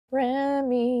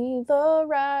Remy, the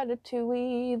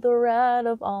ratatouille, the rat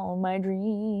of all my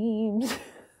dreams.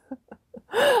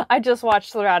 I just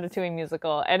watched the Ratatouille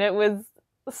musical and it was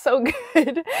so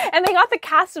good. And they got the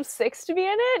cast of 6 to be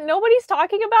in it. Nobody's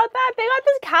talking about that. They got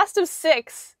this cast of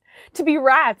 6 to be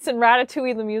rats in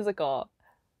Ratatouille the musical.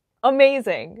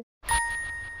 Amazing.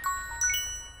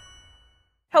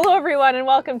 Hello everyone and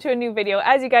welcome to a new video.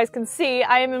 As you guys can see,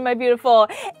 I am in my beautiful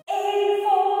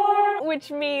 84, which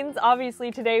means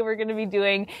obviously today we're going to be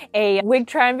doing a wig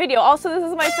try-on video. Also, this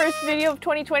is my first video of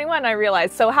 2021, I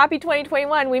realized. So happy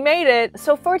 2021, we made it.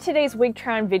 So for today's wig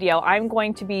try-on video, I'm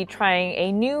going to be trying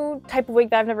a new type of wig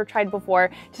that I've never tried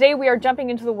before. Today we are jumping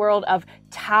into the world of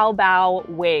Taobao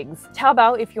Wigs.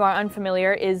 Taobao, if you are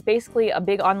unfamiliar, is basically a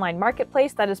big online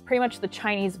marketplace that is pretty much the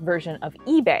Chinese version of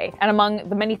eBay. And among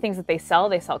the many things that they sell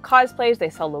cosplays, they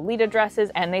sell Lolita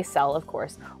dresses, and they sell, of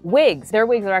course, wigs. Their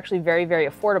wigs are actually very, very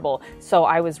affordable. So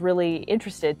I was really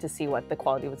interested to see what the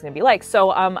quality was going to be like. So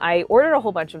I ordered a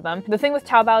whole bunch of them. The thing with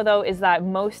Taobao though is that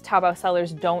most Taobao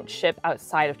sellers don't ship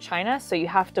outside of China. So you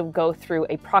have to go through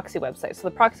a proxy website. So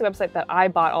the proxy website that I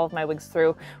bought all of my wigs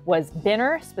through was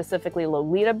Binner, specifically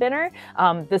Lolita Binner.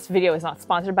 This video is not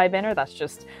sponsored by Binner. That's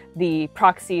just the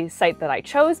proxy site that I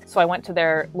chose. So I went to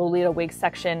their Lolita wig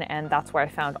section and that's where I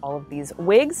found all of these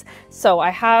wigs. So I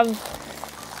have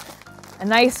a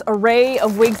nice array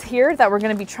of wigs here that we're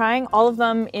going to be trying, all of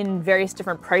them in various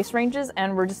different price ranges,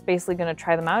 and we're just basically going to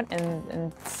try them out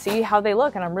and see how they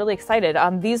look, and I'm really excited.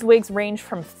 These wigs range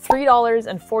from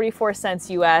 $3.44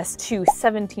 US to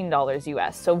 $17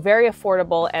 US, so very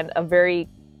affordable and a very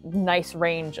nice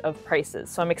range of prices.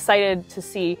 So I'm excited to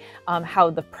see how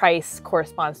the price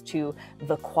corresponds to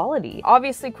the quality.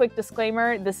 Obviously, quick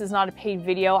disclaimer, this is not a paid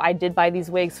video. I did buy these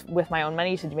wigs with my own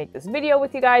money to make this video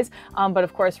with you guys. But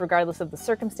of course, regardless of the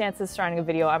circumstances surrounding a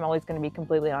video, I'm always going to be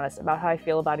completely honest about how I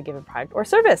feel about a given product or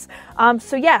service.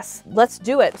 So yes, let's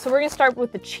do it. So we're going to start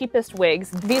with the cheapest wigs.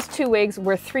 These two wigs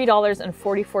were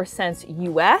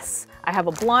 $3.44 US. I have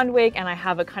a blonde wig and I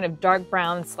have a kind of dark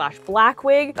brown / black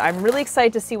wig. I'm really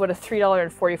excited to see what a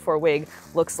 $3.44 wig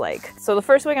looks like. So the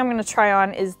first wig I'm going to try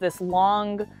on is this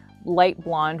long light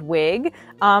blonde wig.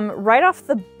 Right off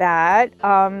the bat,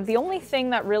 the only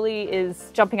thing that really is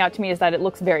jumping out to me is that it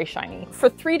looks very shiny. For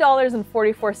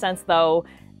 $3.44 though,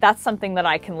 that's something that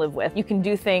I can live with. You can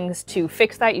do things to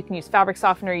fix that. You can use fabric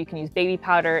softener, you can use baby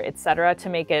powder, etc. to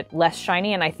make it less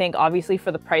shiny. And I think obviously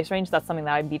for the price range, that's something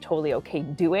that I'd be totally okay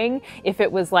doing. If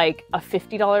it was like a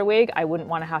 $50 wig, I wouldn't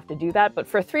want to have to do that. But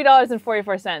for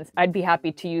 $3.44, I'd be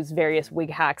happy to use various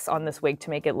wig hacks on this wig to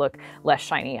make it look less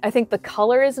shiny. I think the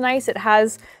color is nice. It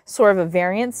has sort of a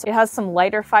variance. It has some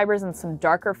lighter fibers and some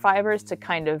darker fibers to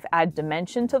kind of add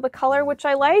dimension to the color, which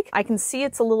I like. I can see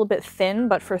it's a little bit thin,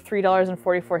 but for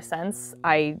 $3.44,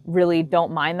 I really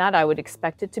don't mind that. I would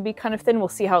expect it to be kind of thin. We'll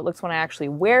see how it looks when I actually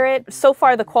wear it. So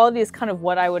far, the quality is kind of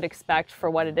what I would expect for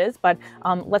what it is, but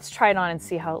let's try it on and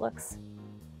see how it looks.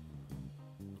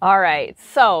 All right,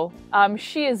 so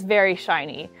she is very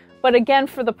shiny. But again,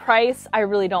 for the price, I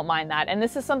really don't mind that. And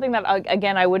this is something that,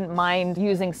 again, I wouldn't mind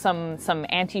using some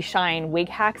anti-shine wig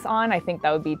hacks on. I think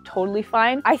that would be totally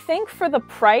fine. I think for the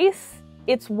price,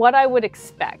 it's what I would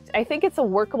expect. I think it's a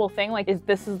workable thing. Like, if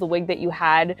this is the wig that you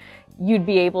had, you'd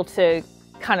be able to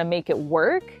kind of make it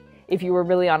work. If you were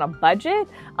really on a budget,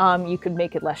 you could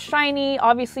make it less shiny.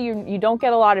 Obviously, you don't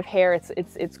get a lot of hair.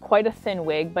 It's quite a thin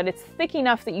wig, but it's thick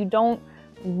enough that you don't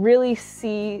really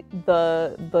see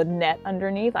the net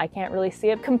underneath. I can't really see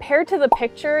it. Compared to the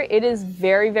picture, it is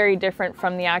very, very different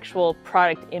from the actual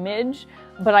product image.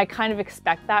 But I kind of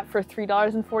expect that for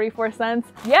 $3.44.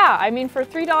 Yeah, I mean, for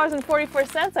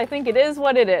 $3.44, I think it is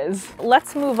what it is.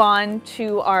 Let's move on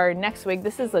to our next wig.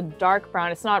 This is a dark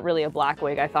brown. It's not really a black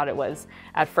wig. I thought it was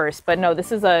at first, but no,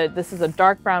 this is a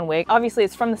dark brown wig. Obviously,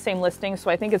 it's from the same listing,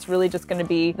 so I think it's really just going to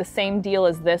be the same deal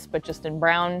as this, but just in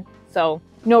brown. So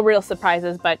no real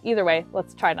surprises, but either way,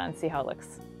 let's try it on and see how it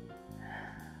looks.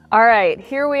 All right,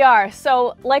 here we are.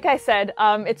 So like I said,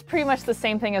 it's pretty much the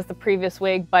same thing as the previous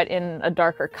wig, but in a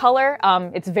darker color.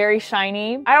 It's very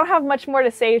shiny. I don't have much more to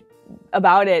say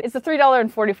about it. It's a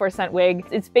 $3.44 wig.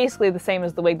 It's basically the same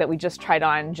as the wig that we just tried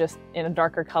on, just in a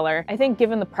darker color. I think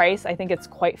given the price, I think it's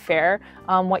quite fair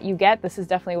what you get. This is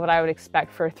definitely what I would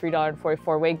expect for a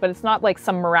 $3.44 wig, but it's not like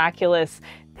some miraculous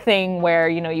thing where,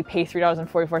 you know, you pay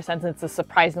 $3.44 and it's a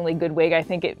surprisingly good wig. I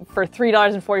think it, for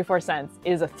 $3.44,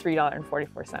 is a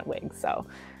 $3.44 wig. So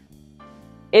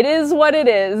it is what it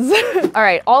is. All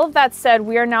right, all of that said,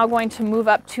 we are now going to move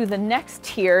up to the next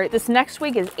tier. This next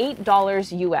wig is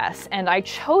 $8 US, and I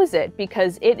chose it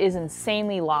because it is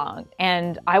insanely long.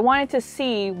 And I wanted to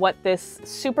see what this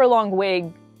super long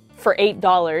wig for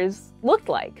 $8 looked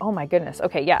like. Oh my goodness.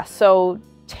 Okay, yeah, so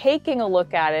taking a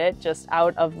look at it just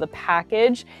out of the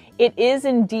package, it is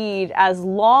indeed as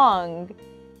long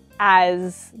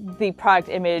as the product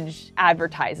image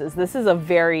advertises. This is a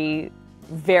very,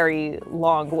 very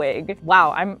long wig.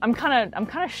 Wow, I'm kind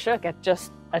of shook at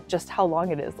just how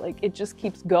long it is. Like, it just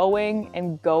keeps going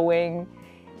and going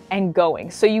and going.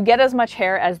 So you get as much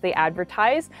hair as they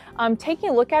advertise. Taking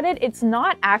a look at it, it's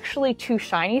not actually too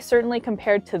shiny, certainly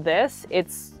compared to this.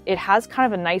 It has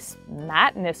kind of a nice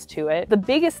matteness to it. The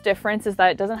biggest difference is that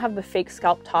it doesn't have the fake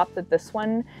scalp top that this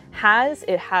one has.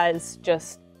 It has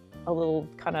just a little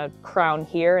kind of crown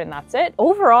here, and that's it.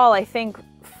 Overall, I think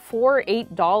for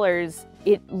 $8,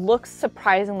 it looks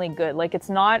surprisingly good. Like, it's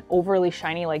not overly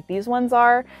shiny like these ones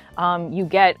are. You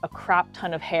get a crap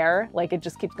ton of hair. Like, it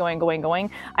just keeps going, going,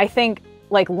 going. I think,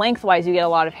 like, lengthwise, you get a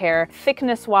lot of hair.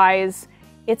 Thickness-wise,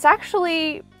 it's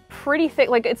actually pretty thick.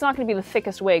 Like, it's not gonna be the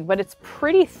thickest wig, but it's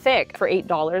pretty thick for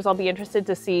 $8. I'll be interested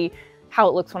to see how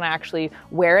it looks when I actually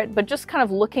wear it, but just kind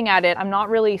of looking at it, I'm not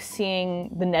really seeing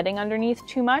the netting underneath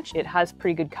too much. It has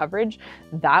pretty good coverage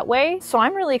that way. So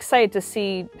I'm really excited to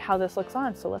see how this looks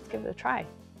on. So let's give it a try.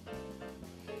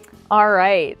 All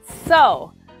right,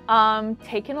 so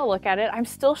taking a look at it, I'm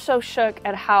still so shook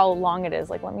at how long it is.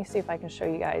 Like, let me see if I can show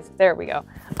you guys. There we go.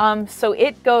 So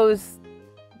it goes,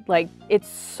 like, it's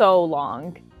so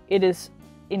long. It is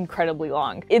incredibly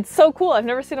long. It's so cool. I've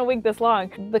never seen a wig this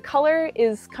long. The color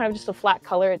is kind of just a flat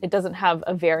color. It doesn't have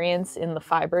a variance in the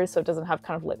fibers, so it doesn't have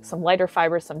kind of some lighter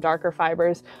fibers, some darker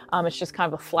fibers. It's just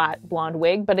kind of a flat blonde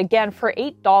wig. But again, for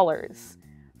 $8,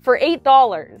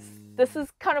 this is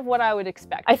kind of what I would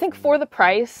expect. I think for the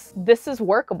price, this is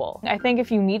workable. I think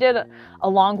if you needed a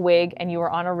long wig and you were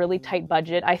on a really tight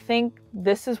budget, I think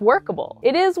this is workable.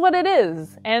 It is what it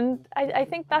is, and I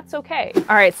think that's okay.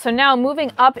 All right, so now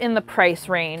moving up in the price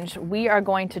range, we are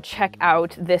going to check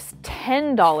out this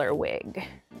 $10 wig.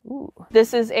 Ooh.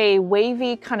 This is a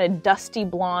wavy, kind of dusty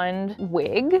blonde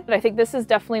wig. I think this is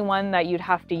definitely one that you'd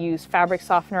have to use fabric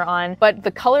softener on, but the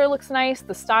color looks nice,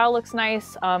 the style looks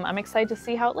nice. I'm excited to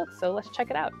see how it looks, so let's check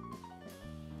it out.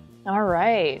 All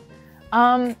right.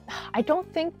 I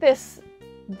don't think this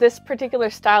particular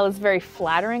style is very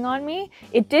flattering on me.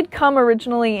 It did come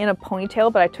originally in a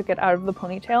ponytail, but I took it out of the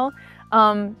ponytail.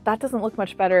 That doesn't look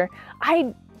much better.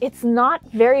 It's not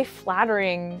very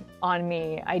flattering on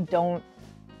me.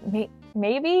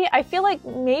 Maybe, I feel like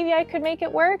maybe I could make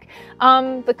it work.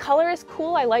 The color is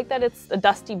cool. I like that it's a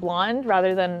dusty blonde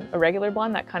rather than a regular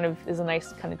blonde. That kind of is a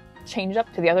nice kind of change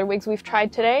up to the other wigs we've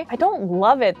tried today. I don't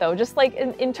love it though. Just like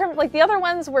in terms, like the other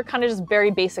ones were kind of just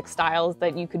very basic styles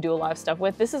that you could do a lot of stuff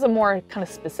with. This is a more kind of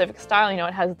specific style. You know,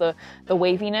 it has the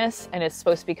waviness and it's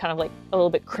supposed to be kind of like a little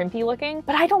bit crimpy looking,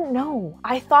 but I don't know.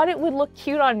 I thought it would look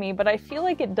cute on me, but I feel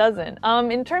like it doesn't.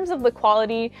 In terms of the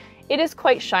quality, it is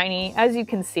quite shiny, as you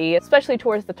can see, especially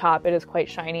towards the top, it is quite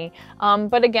shiny.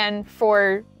 But again,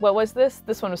 for, what was this?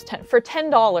 This one was for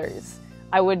 $10.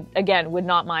 I would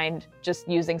not mind just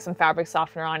using some fabric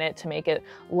softener on it to make it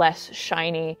less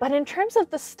shiny. But in terms of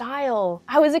the style,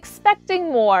 I was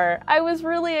expecting more. I was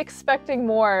really expecting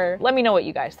more. Let me know what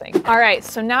you guys think. All right,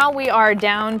 so now we are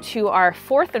down to our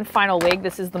fourth and final wig.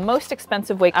 This is the most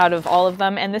expensive wig out of all of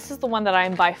them, and this is the one that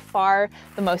I'm by far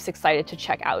the most excited to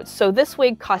check out. So this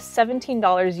wig costs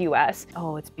 $17 US.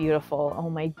 Oh, it's beautiful. Oh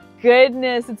my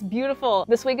goodness, it's beautiful.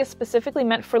 This wig is specifically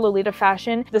meant for Lolita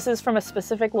fashion. This is from a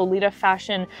specific Lolita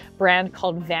fashion brand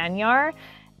called Vanyar.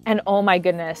 And oh my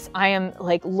goodness, I am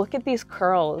like, look at these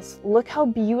curls. Look how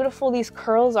beautiful these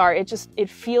curls are. It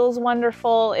feels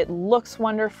wonderful. It looks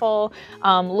wonderful.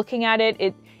 Looking at it,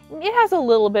 it has a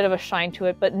little bit of a shine to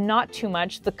it, but not too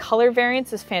much. The color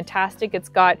variance is fantastic. It's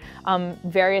got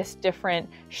various different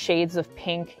shades of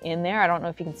pink in there. I don't know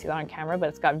if you can see that on camera, but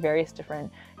it's got various different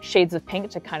shades of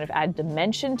pink to kind of add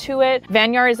dimension to it.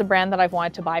 Vanyar is a brand that I've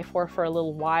wanted to buy for a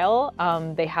little while.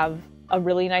 They have a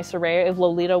really nice array of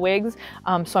Lolita wigs,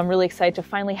 so I'm really excited to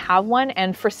finally have one.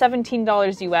 And for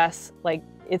 $17 US, like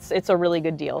it's a really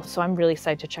good deal. So I'm really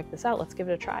excited to check this out. Let's give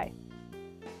it a try.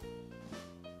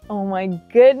 Oh my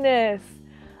goodness.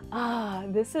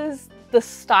 The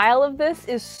style of this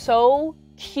is so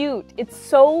cute. It's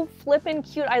so flippin'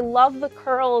 cute. I love the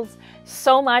curls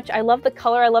so much. I love the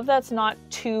color. I love that it's not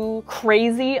too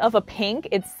crazy of a pink.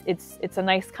 It's a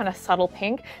nice kind of subtle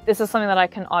pink. This is something that I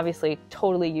can obviously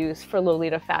totally use for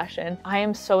Lolita fashion. I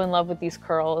am so in love with these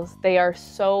curls. They are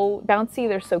so bouncy.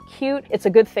 They're so cute. It's a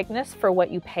good thickness for what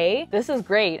you pay. This is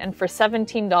great. And for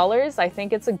 $17, I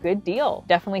think it's a good deal.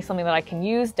 Definitely something that I can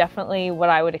use. Definitely what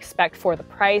I would expect for the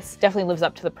price. Definitely lives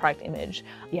up to the product image.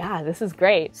 Yeah, this is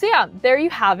great. So yeah, there you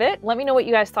have it. Let me know what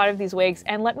you guys thought of these wigs,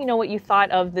 and let me know what you thought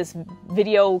of this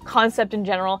video concept in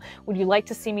general. Would you like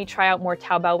to see me try out more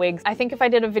Taobao wigs? I think if I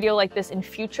did a video like this in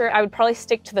future, I would probably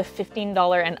stick to the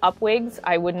 $15 and up wigs.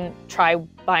 I wouldn't try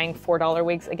buying $4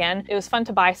 wigs again. It was fun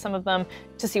to buy some of them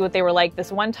to see what they were like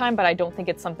this one time, but I don't think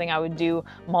it's something I would do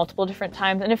multiple different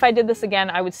times. And if I did this again,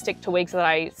 I would stick to wigs that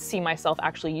I see myself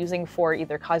actually using for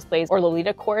either cosplays or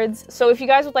Lolita cords. So if you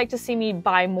guys would like to see me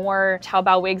buy more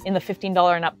Taobao wigs in the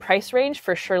 $15 and up price range,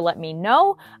 for sure let me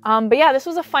know. But yeah, this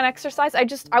was a fun exercise.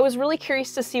 I was really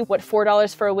curious to see what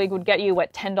 $4 for a wig would get you,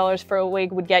 what $10 for a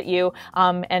wig would get you.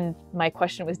 And my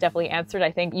question was definitely answered.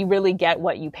 I think you really get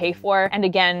what you pay for. And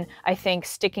again, I think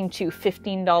sticking to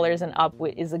 $15 and up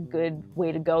is a good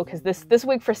way to go, because this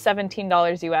wig for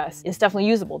 $17 US is definitely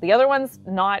usable. The other one's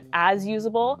not as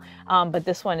usable, but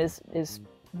this one is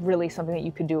really something that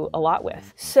you could do a lot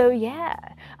with. So yeah,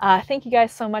 thank you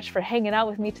guys so much for hanging out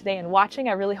with me today and watching.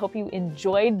 I really hope you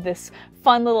enjoyed this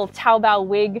fun little Taobao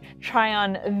wig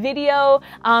try-on video.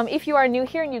 If you are new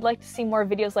here and you'd like to see more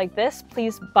videos like this,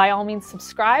 please by all means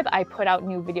subscribe. I put out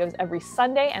new videos every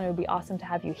Sunday, and it would be awesome to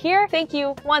have you here. Thank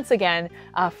you once again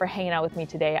for hanging out with me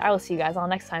today. I will see you guys all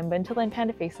next time, but until then,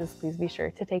 Panda Faces, please be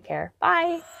sure to take care.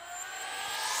 Bye!